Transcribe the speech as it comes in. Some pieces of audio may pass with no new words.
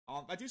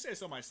I do say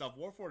so myself.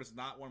 Warford is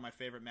not one of my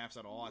favorite maps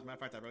at all. As a matter of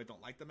fact, I really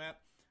don't like the map.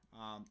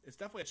 It's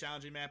definitely a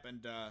challenging map,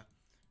 and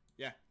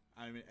yeah,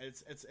 I mean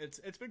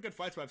it's been good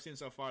fights what I've seen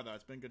so far though.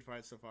 It's been good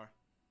fights so far.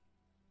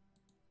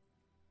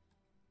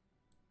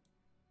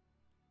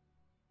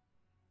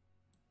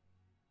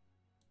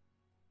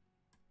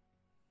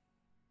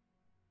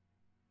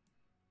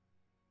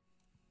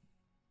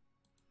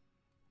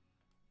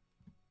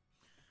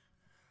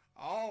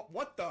 Oh,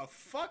 what the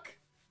fuck?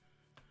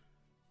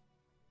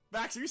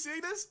 Max, are you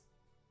seeing this?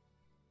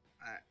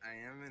 I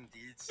am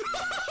indeed seeing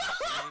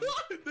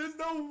this. There's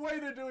no way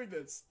they're doing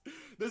this.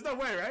 There's no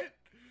way, right?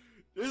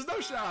 There's no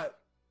shot.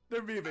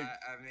 They're beaming.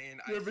 I mean,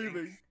 they're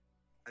beaming.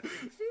 I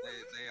think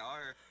they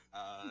are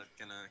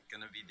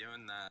gonna be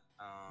doing that.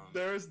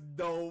 There's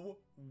no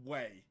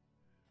way.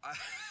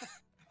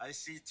 I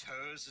see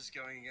Toes is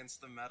going against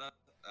the meta.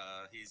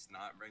 He's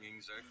not bringing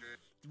Zerker.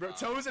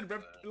 Toes and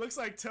Rip. It looks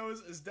like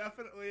Toes is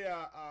definitely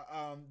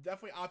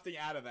definitely opting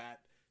out of that.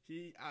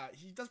 He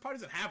does probably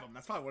doesn't have him.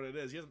 That's probably what it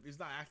is. He's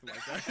not acting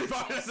like that. He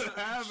probably doesn't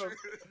have him.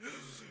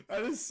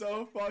 That is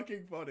so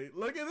fucking funny.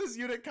 Look at this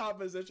unit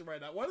composition right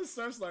now. What is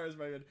Serfslayer's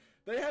making?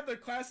 They have the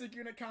classic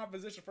unit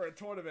composition for a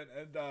tournament,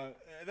 and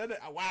then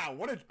wow,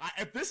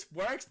 if this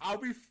works, I'll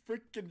be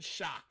freaking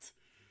shocked.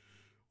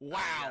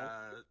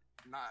 Wow.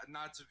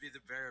 Not to be the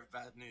bearer of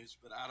bad news,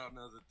 but I don't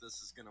know that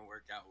this is gonna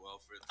work out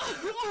well for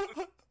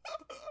them.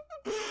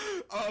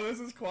 Oh, this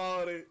is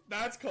quality.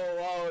 That's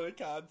quality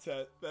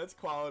content. That's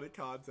quality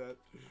content.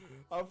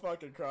 I'm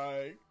fucking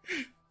crying.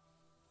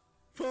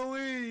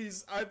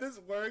 Please, if this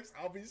works,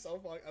 I'll be so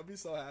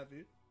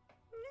happy.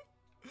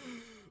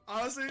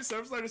 Honestly,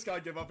 Serfslayer just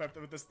gotta give up after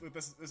with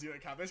this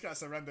unit comp. They just gotta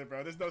surrender,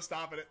 bro. There's no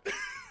stopping it.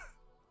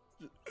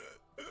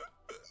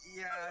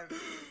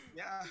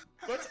 Yeah.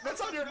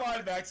 What's on your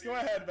mind, Max? Go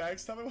ahead,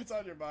 Max. Tell me what's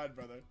on your mind,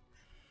 brother.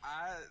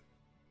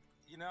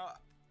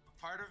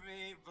 Part of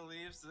me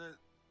believes that,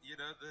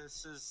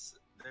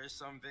 there's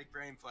some big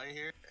brain play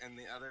here, and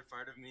the other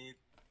part of me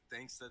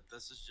thinks that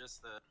this is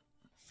just the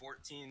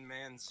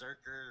 14-man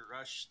Zerker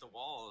rush the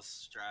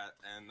walls strat,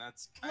 and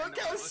that's kind of look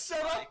how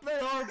set up they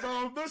are,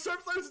 bro. The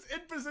Serfslayers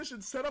in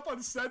position, set up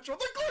on central.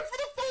 They're going for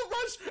the full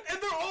rush,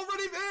 and they're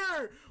already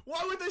there.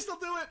 Why would they still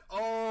do it?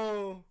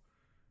 Oh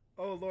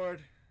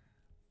Lord.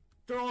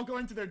 They're all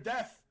going to their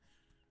death.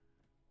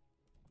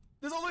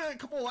 There's only a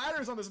couple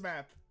ladders on this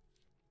map.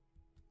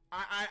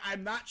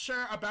 I'm not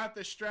sure about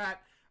this strat.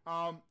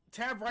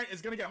 Tab right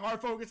is going to get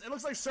hard focus. It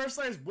looks like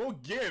Serfslayers will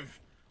give.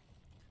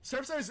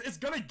 Serfslayers is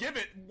going to give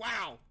it.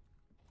 Wow.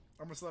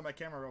 I'm going to slow my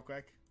camera real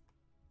quick.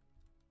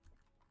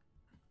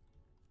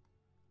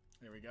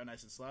 There we go.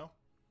 Nice and slow.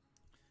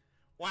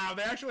 Wow,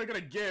 they're actually going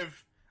to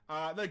give.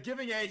 They're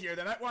giving A here.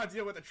 They don't want to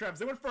deal with the Trebs.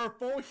 They went for a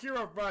full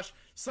hero rush.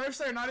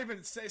 Serfslayer not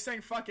even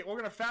saying, fuck it. We're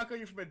going to Falco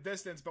you from a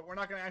distance, but we're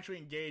not going to actually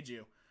engage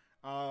you.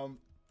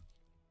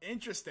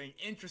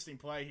 Interesting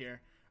play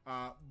here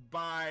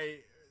by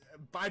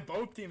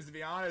both teams, to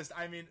be honest.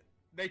 I mean,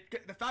 the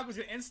Falcons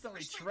get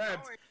instantly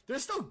Trebs. They're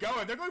still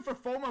going. They're going for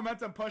full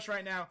momentum push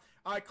right now.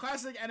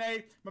 Classic NA,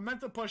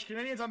 momentum push.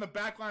 Canadians on the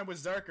back line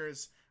with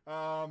Zerkers.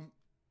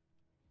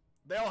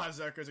 They all have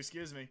Zerkers,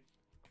 excuse me.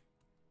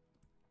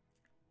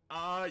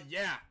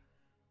 Yeah.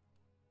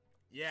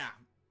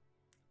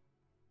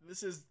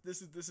 This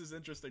is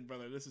interesting,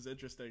 brother. This is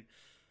interesting.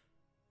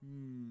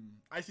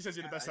 Icy says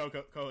you're the best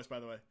co-host, by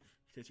the way, in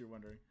case you're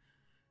wondering.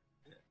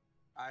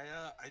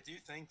 I do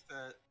think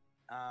that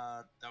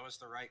that was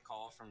the right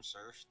call from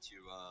Surf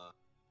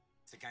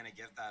to kind of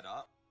give that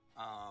up.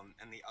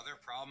 And the other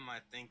problem I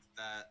think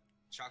that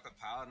Chocolate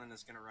Paladin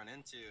is going to run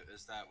into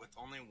is that with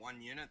only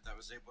one unit that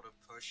was able to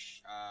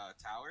push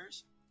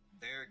towers,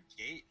 their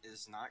gate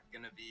is not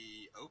going to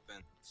be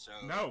open. So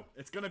no,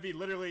 it's going to be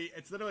literally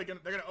going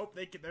to, they're going to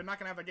open, they're not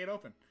going to have a gate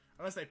open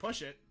unless they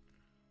push it.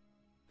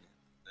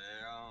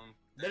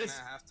 They're going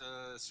to have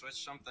to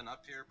switch something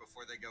up here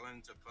before they go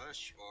into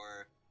push,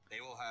 or they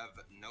will have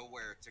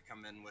nowhere to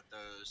come in with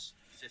those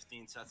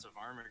 15 sets of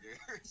armor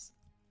gears.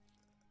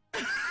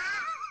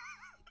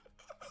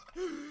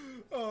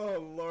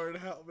 Oh Lord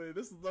help me,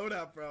 this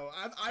loadout, bro.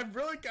 I'm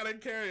really kind of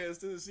curious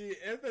to see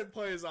if it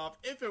plays off,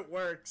 if it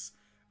works.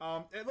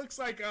 It looks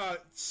like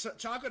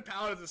Chocolate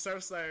Paladins and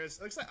Serfslayers.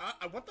 It looks like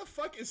what the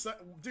fuck is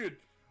dude?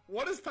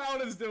 What is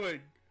Paladins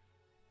doing?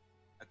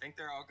 I think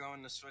they're all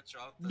going to switch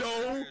out.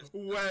 No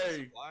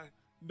way.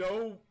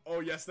 No. Oh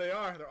yes, they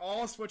are. They're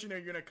all switching their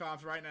unit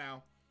comps right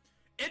now.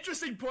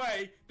 Interesting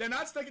play. They're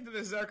not sticking to the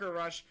Zerker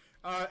rush.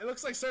 It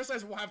looks like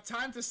Serfslayers will have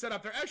time to set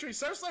up. They're actually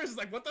Serfslayers is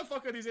like, what the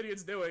fuck are these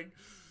idiots doing?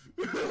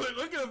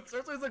 Look at them.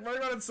 Serfslayers like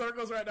running around in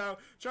circles right now,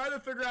 trying to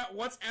figure out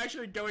what's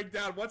actually going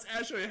down, what's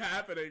actually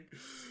happening.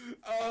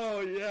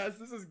 Oh yes,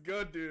 this is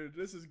good, dude.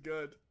 This is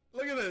good.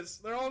 Look at this.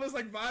 They're all just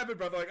like vibing,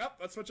 bro. They're like, oh,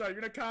 let's switch out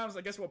unit comms.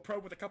 I guess we'll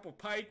probe with a couple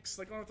pikes.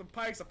 Like going with some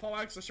pikes, a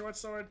poleaxe, a short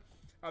sword.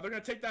 They're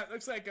gonna take that.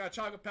 Looks like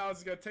Chocolate Paladins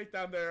is gonna take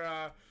down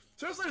their.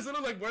 Seriously,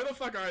 literally like, where the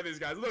fuck are these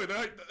guys? Literally,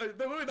 they're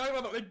literally talking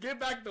about. They give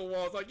back the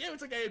walls. Like, yeah, we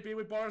took A and B.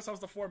 We bought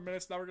ourselves the 4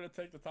 minutes. Now we're gonna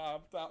take the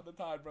time,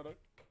 brother.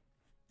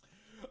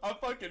 I'm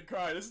fucking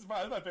crying. This is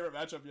my favorite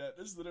matchup yet.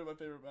 This is literally my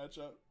favorite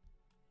matchup.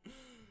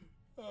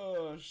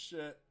 Oh,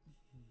 shit.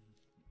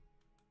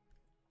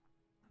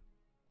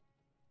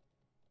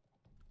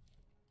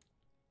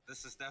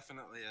 This is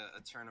definitely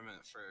a tournament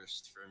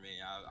first for me.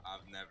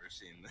 I've never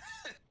seen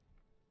that.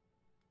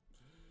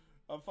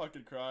 I'm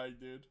fucking crying,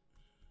 dude.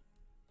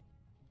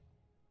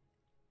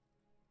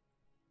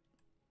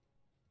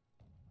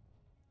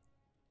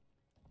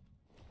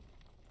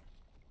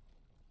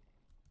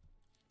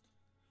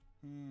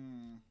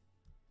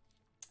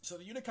 So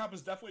the unit comp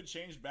has definitely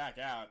changed back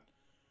out.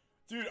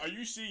 Dude, are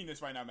you seeing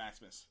this right now,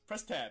 Maximus?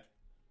 Press tab.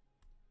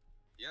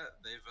 Yeah,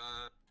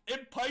 they've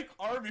In Pike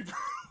Army, bro.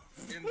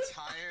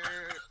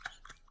 Entire...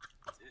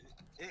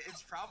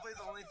 It's probably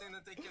the only thing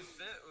that they can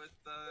fit with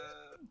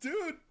the...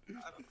 Dude!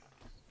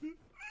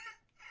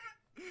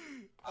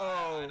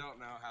 I don't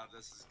know how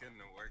this is gonna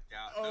work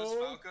out. Those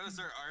Falcos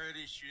are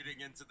already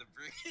shooting into the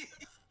breeze.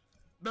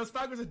 Those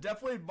Falcos are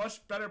definitely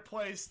much better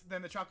placed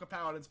than the Chocolate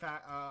Paladins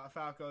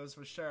Falcos,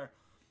 for sure.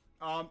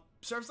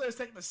 Serfslayer is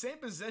taking the same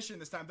position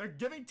this time. They're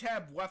giving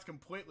tab left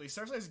completely.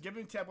 Serfslayer is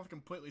giving tab left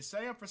completely,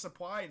 setting up for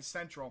supply in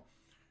central.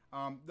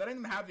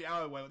 Letting them have the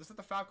alleyway. Let's let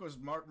the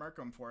Falcos mark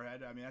them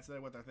forehead. I mean, that's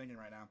what they're thinking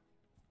right now.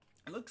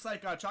 It looks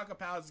like Chocolate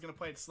Paladins is going to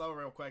play it slow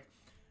real quick.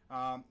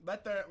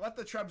 Let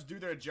the Trebs do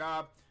their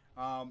job.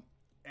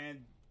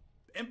 And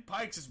Imp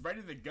Pikes is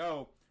ready to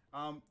go.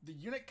 The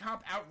unit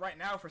comp out right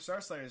now for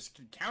Serfslayers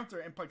can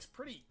counter Imp Pikes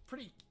pretty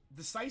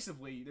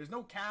decisively. There's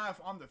no Cav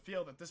on the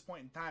field at this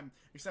point in time,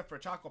 except for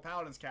Chocolate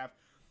Paladins Cav.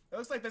 It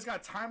looks like they've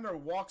got to time their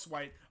walks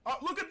right. Oh,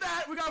 look at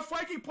that! We got a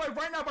flanking play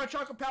right now by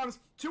Chocolate Paladins.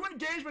 2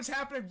 engagements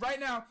happening right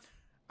now.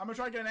 I'm going to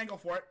try to get an angle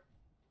for it.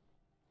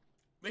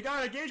 We got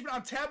an engagement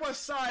on tab left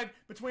side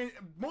between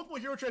multiple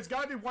hero trades.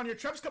 Got to be one here.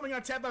 Treb's coming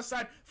on tab left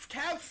side.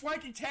 Cav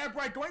flanking tab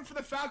right, going for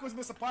the Falcons in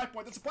the supply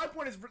point. The supply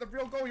point is the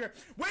real goal here.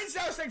 Wayne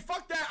Zhao saying,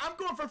 fuck that. I'm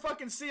going for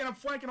fucking C and I'm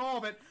flanking all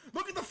of it.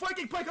 Look at the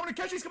flanking play coming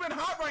to Keshi's coming in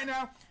hot right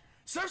now.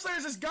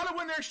 Serfslayers has got to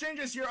win their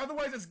exchanges here,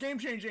 otherwise it's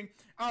game-changing.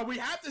 We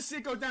have to see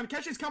it go down.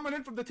 Keshi's coming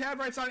in from the tab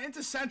right side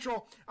into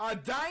central,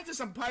 dying to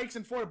some pikes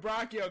and Fort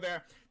Brachio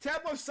there.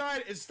 Tab left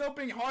side is still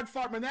being hard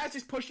fought.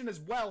 Manasseh's pushing as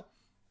well.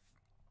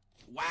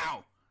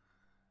 Wow.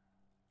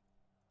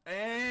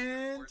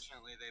 And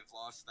unfortunately, they've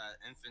lost that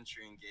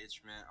infantry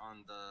engagement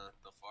on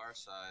the far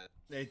side.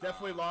 They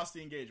definitely lost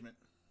the engagement.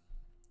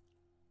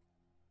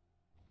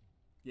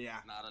 Yeah.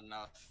 Not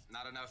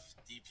enough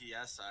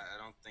DPS.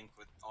 I don't think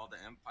with all the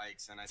imp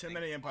pikes, and too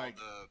many imp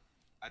pikes.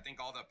 I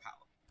think all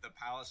the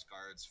palace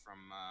guards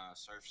from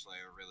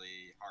Serfslayer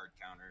really hard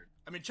countered.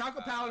 I mean,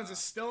 Chocolate Paladins is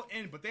still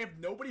in, but they have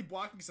nobody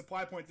blocking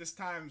supply point at this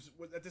time,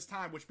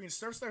 which means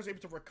Serfslayer is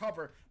able to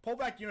recover, pull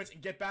back units, and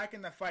get back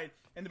in the fight.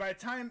 And by the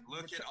time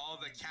look at all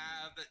the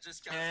cav that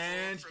just got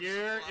and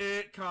here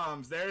it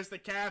comes. There's the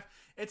cav.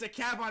 It's a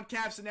cav on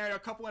cav scenario. A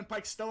couple in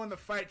pikes still in the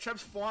fight.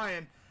 Treb's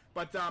flying.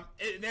 But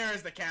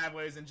there's the cav,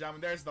 ladies and gentlemen.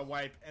 There's the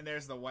wipe, and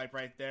there's the wipe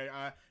right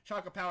there.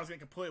 Chocolate Paladins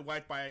getting completely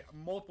wiped by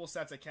multiple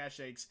sets of cash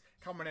shakes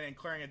coming in and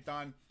clearing it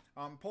done.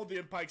 Pulled the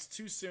impikes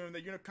too soon.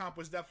 The unit comp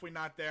was definitely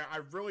not there. I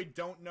really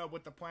don't know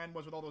what the plan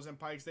was with all those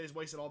impikes. They just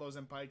wasted all those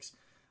impikes.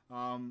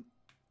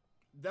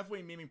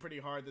 Definitely memeing pretty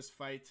hard this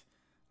fight.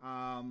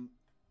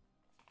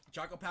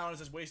 Chocolate Paladins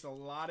has wasted a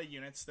lot of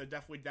units. They're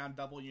definitely down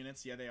double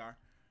units. Yeah, they are.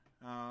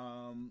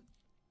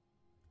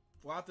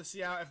 We'll have to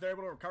see if they're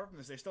able to recover from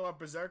this. They still have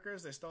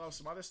Berserkers. They still have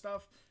some other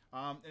stuff.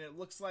 And it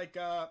looks like,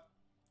 yeah,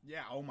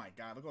 oh my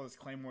god. Look at all this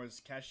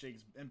Claymores, Cash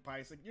Shakes,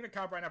 Impikes. Like, unit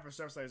comp right now for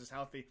Serfslayers is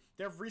healthy.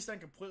 They're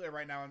resetting completely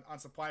right now on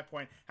supply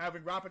point.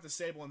 Having Rapid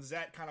Disable and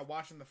Zet kind of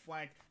watching the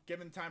flank,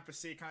 giving time for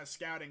C, kind of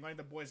scouting, letting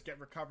the boys get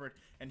recovered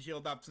and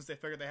healed up since they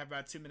figured they have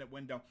about a 2-minute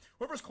window.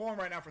 Whoever's calling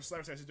right now for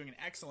Serfslayers is doing an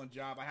excellent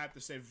job, I have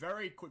to say.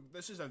 Very quick.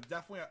 This is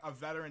definitely a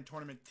veteran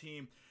tournament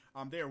team.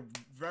 They are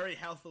very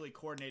healthily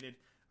coordinated.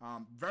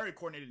 Very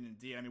coordinated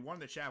indeed. I mean, one in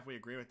the chat, we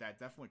agree with that.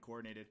 Definitely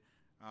coordinated.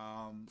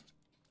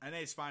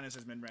 NA's finest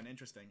has been ran.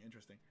 Interesting.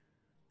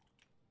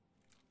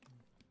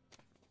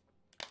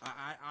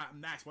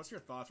 Max, what's your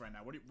thoughts right now?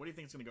 What do you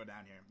think is going to go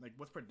down here? Like,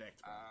 what's predict?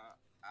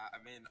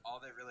 I mean,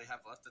 all they really have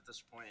left at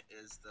this point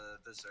is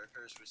the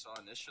Zerkers we saw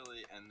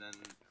initially, and then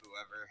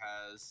whoever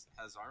has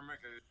armor.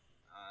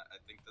 I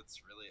think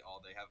that's really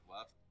all they have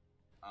left.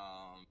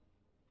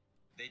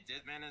 They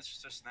did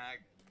manage to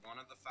snag one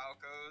of the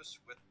Falcos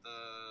with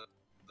the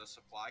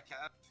supply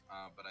cap,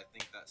 but I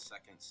think that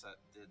second set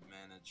did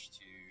manage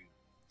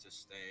to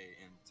stay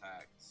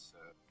intact, so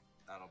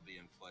that'll be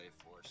in play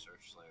for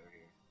Serfslayer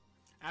here.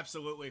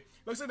 Absolutely.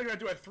 Looks like they're going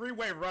to do a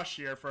 3-way rush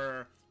here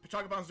for...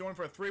 Chocolate Paladins doing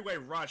for a 3-way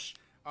rush.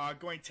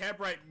 Going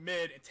tab right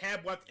mid,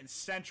 tab left, and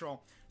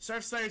central.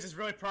 Serfslayers is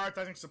really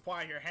prioritizing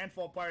supply here.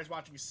 Handful of players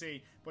watching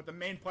C, but the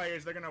main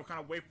players, they're going to kind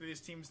of wait for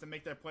these teams to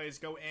make their plays,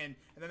 go in, and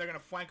then they're going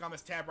to flank on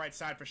this tab right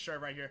side for sure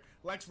right here.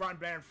 Lex, Rotten,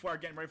 Banner, and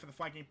Fjord getting ready for the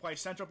flanking play.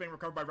 Central being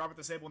recovered by Robert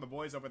Disable and the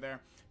boys over there.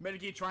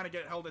 Mitigate trying to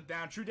held it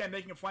down. True Dan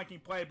making a flanking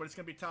play, but it's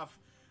going to be tough.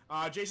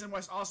 Jason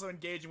West also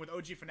engaging with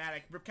OG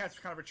Fnatic. Ripcat's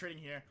kind of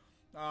retreating here.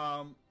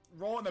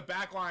 Roll in the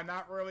back line,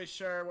 not really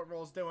sure what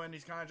Roll's doing.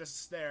 He's kind of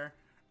just there.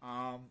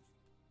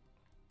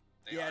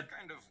 They are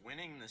kind of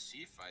winning the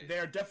C fight.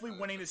 They're definitely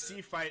winning the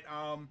C fight.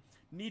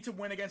 Need to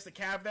win against the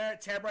Cav there.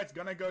 Tabrite's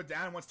going to go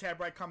down. Once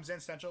Tabrite comes in,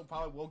 Central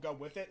probably will go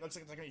with it. Looks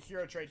like it's like a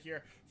hero trade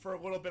here for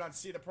a little bit on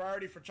C. The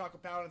priority for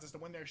Chocolate Paladins is to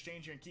win their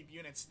exchange here and keep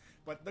units.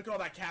 But look at all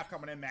that Cav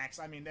coming in, Max.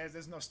 I mean,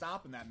 there's no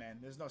stopping that, man.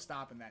 There's no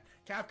stopping that.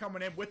 Cav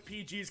coming in with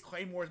PGs,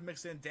 Claymores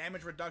mixed in,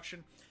 damage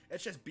reduction.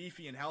 It's just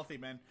beefy and healthy,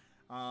 man.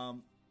 Yeah,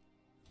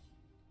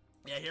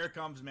 here it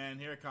comes, man.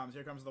 Here it comes.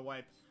 Here comes the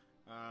wipe.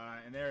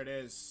 And there it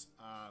is.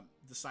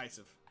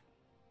 Decisive.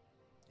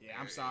 Yeah,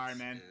 I'm sorry,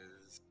 man.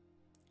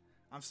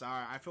 I'm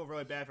sorry. I feel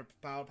really bad for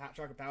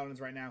Chocolate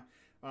Paladins right now.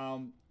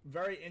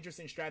 Very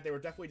interesting strat. They were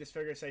definitely just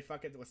figuring, say,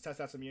 fuck it, let's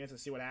test out some units and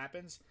see what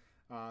happens.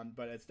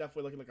 But it's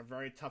definitely looking like a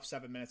very tough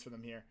 7 minutes for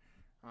them here.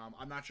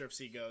 I'm not sure if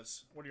C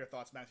goes. What are your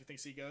thoughts, Max? You think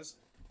C goes?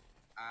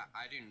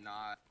 I do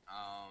not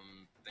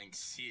think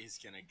C is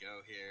going to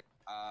go here.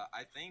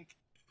 I think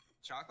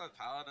Chocolate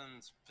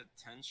Paladins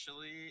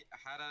potentially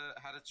had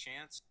a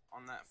chance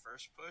on that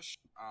first push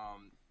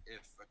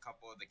if a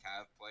couple of the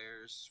Cav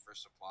players for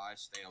supply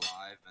stay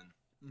alive and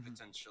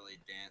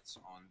potentially dance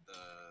on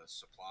the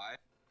supply,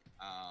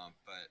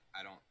 but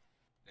I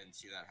didn't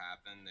see that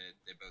happen.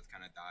 They both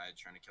kind of died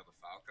trying to kill the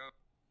Falco,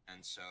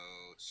 and so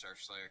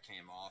Serfslayer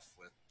came off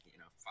with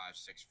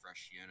 5-6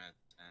 fresh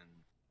units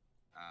and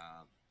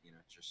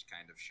just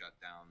kind of shut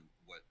down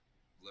what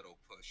little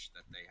push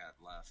that they had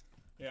left.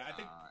 Yeah, I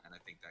think, and I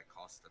think that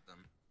costed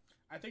them.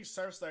 I think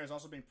Serfslayer is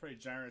also being pretty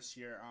generous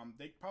here.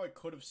 They probably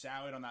could have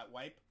sallied on that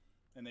wipe,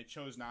 and they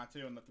chose not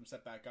to and let them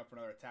set back up for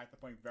another attack.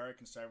 They're playing very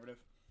conservative.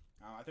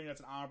 I think that's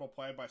an honorable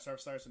play by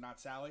Surfslayers to not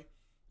sally,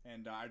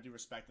 and I do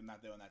respect them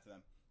not doing that to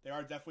them. They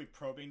are definitely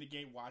probing the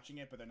gate, watching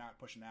it, but they're not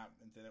pushing out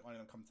and letting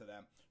them come to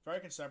them. Very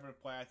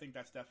conservative play. I think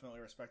that's definitely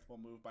a respectable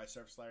move by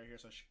Surfslayer here,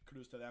 so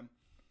kudos to them.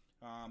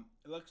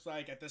 It looks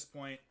like at this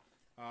point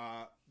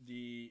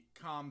the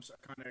comms are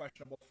kind of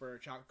questionable for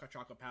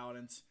Chocolate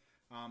Paladins.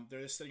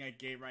 They're just sitting at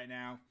gate right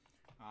now.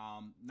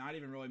 Not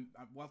even really.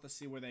 We'll have to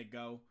see where they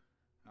go.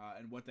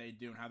 And what they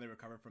do and how they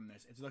recover from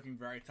this. It's looking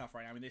very tough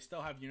right now. I mean, they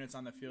still have units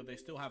on the field. They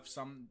still have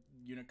some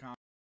unit comp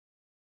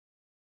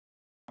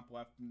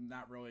left.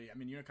 Not really. I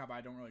mean, unit comp I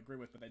don't really agree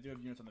with, but they do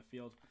have units on the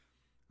field.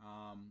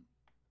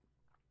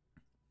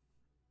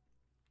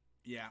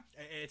 Yeah,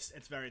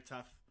 it's very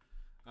tough.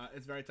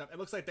 It's very tough. It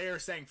looks like they are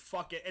saying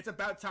fuck it. It's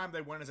about time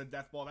they win as a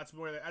death ball. That's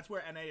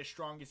where NA is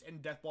strongest in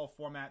death ball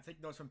format.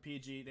 Take notes from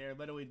PG.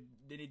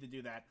 They need to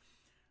do that.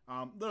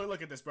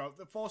 Look at this, bro.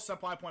 The full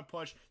supply point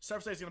push.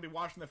 Surfslayer's going to be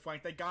watching the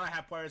flank. They got to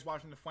have players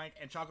watching the flank,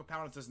 and Chocolate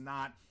Paladins does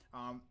not.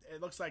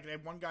 It looks like they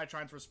have one guy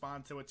trying to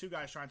respond to it, two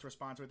guys trying to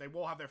respond to it. They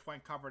will have their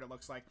flank covered, it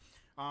looks like.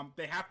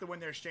 They have to win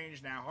their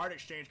exchange now. Hard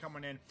exchange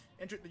coming in.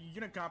 The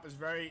unit comp is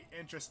very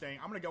interesting.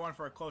 I'm going to go in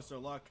for a closer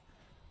look.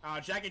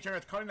 Jackie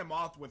Turner cutting them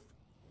off with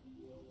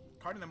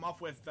I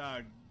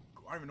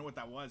don't even know what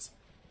that was.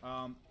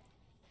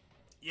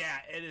 Yeah,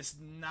 it is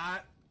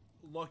not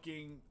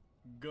looking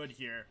good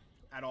here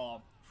at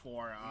all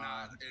for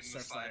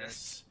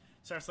Surfslayers.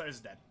 Surfslayers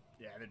is dead.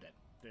 Yeah, they're dead.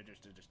 They're just.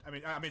 I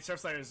mean,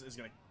 Surfslayers is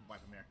gonna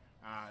wipe them here.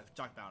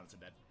 Chocolate Paladins are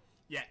dead.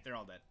 Yeah, they're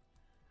all dead.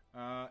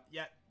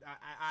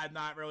 I'm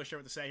not really sure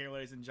what to say here,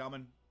 ladies and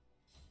gentlemen.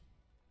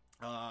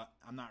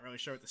 I'm not really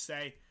sure what to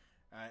say.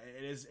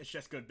 It's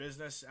just good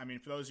business. I mean,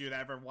 for those of you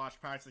that ever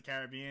watched Pirates of the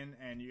Caribbean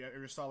and you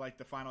ever saw like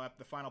the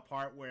final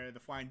part where the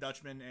Flying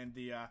Dutchman and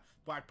the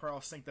Black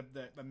Pearl sink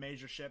the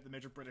major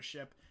British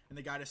ship, and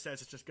the guy just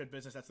says it's just good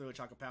business. That's literally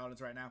Chocolate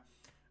Paladins right now.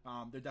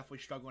 They're definitely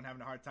struggling,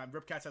 having a hard time.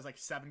 Ripcats has like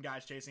 7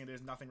 guys chasing.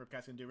 There's nothing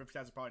Ripcats can do.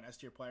 Ripcats is probably an S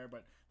tier player,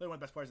 but they're one of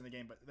the best players in the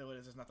game. But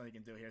there's just nothing he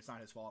can do here. It's not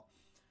his fault.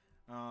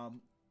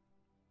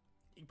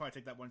 You can probably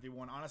take that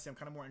 1v1. Honestly, I'm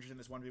kind of more interested in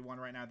this 1v1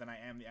 right now than I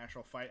am the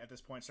actual fight. At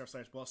this point,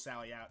 Surfslayers will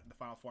sally out in the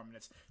final 4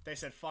 minutes. They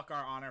said, fuck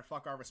our honor,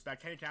 fuck our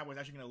respect. Kenny Cowboy's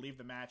actually going to leave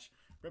the match.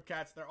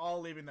 Ripcats, they're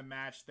all leaving the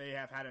match. They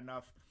have had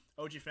enough.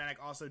 OG Fnatic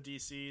also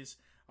DCs.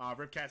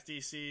 Ripcats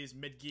DCs,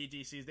 Mid-Gi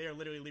DCs. They are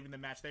literally leaving the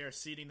match. They are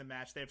ceding the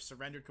match. They have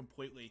surrendered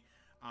completely.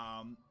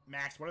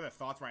 Max, what are their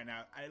thoughts right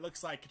now? It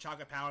looks like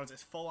Chocolate Paladins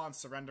is full-on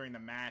surrendering the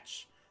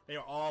match. They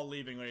are all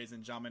leaving, ladies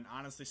and gentlemen.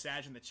 Honestly,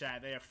 Sag in the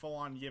chat, they have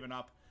full-on given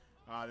up.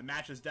 The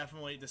match has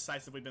definitely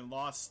decisively been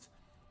lost.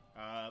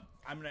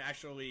 I'm going to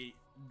actually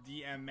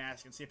DM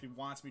Mask and see if he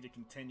wants me to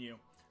continue,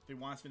 if he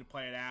wants me to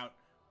play it out,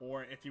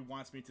 or if he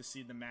wants me to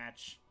cede the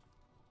match.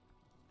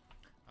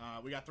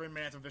 We got 3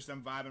 minutes of just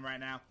them vibing right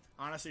now.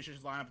 Honestly, you should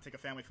just line up and take a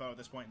family photo at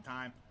this point in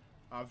time.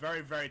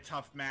 Very, very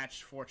tough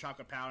match for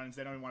Chocolate Paladins.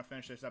 They don't even want to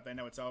finish this up. They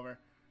know it's over.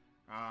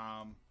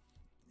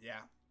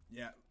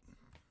 Yeah.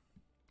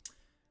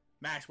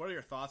 Max, what are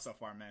your thoughts so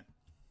far, man?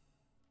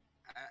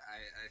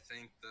 I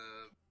think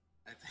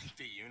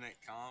the unit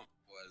comp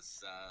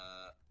was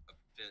a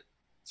bit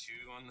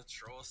too on the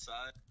troll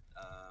side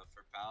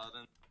for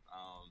Paladin.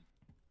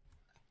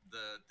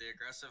 The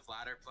aggressive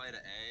ladder play to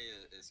A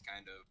is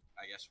kind of,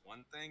 I guess,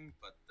 one thing,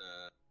 but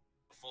the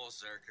full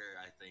Zerker,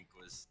 I think,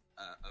 was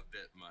a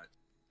bit much.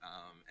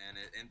 And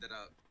it ended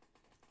up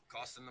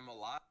costing them a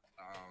lot.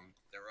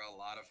 There were a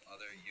lot of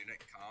other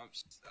unit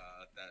comps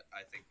that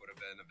I think would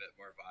have been a bit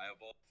more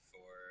viable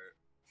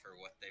for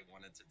what they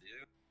wanted to do,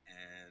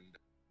 and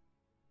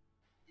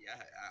yeah,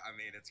 I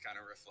mean, it's kind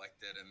of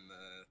reflected in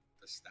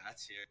the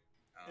stats here.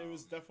 It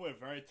was definitely a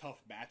very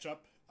tough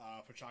matchup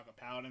for Chocolate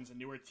Paladins, a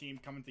newer team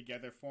coming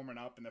together, forming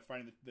up, and they're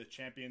fighting the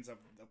champions of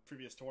the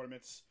previous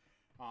tournaments.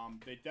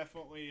 They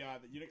definitely,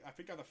 I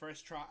think on the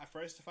first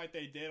fight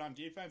they did on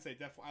defense,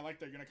 I like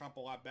their Unicomp a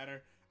lot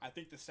better. I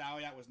think the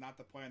Saliat was not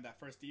the play on that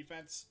first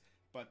defense,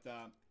 but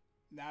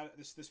now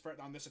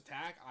on this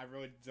attack, I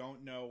really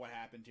don't know what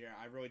happened here.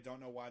 I really don't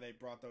know why they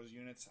brought those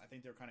units. I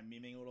think they were kind of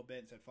memeing a little bit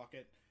and said, fuck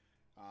it.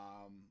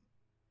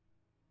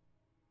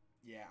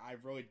 Yeah, I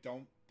really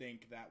don't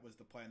think that was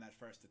the play in that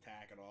first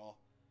attack at all.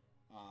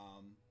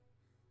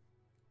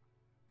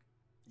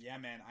 Yeah,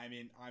 man. I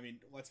mean,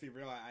 let's be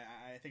real.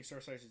 I think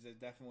Serfslayer is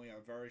definitely a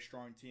very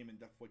strong team, and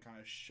definitely kind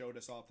of showed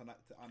us all tonight,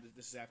 on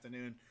this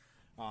afternoon,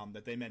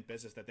 that they meant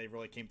business, that they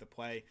really came to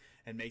play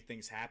and make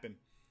things happen.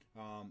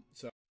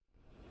 So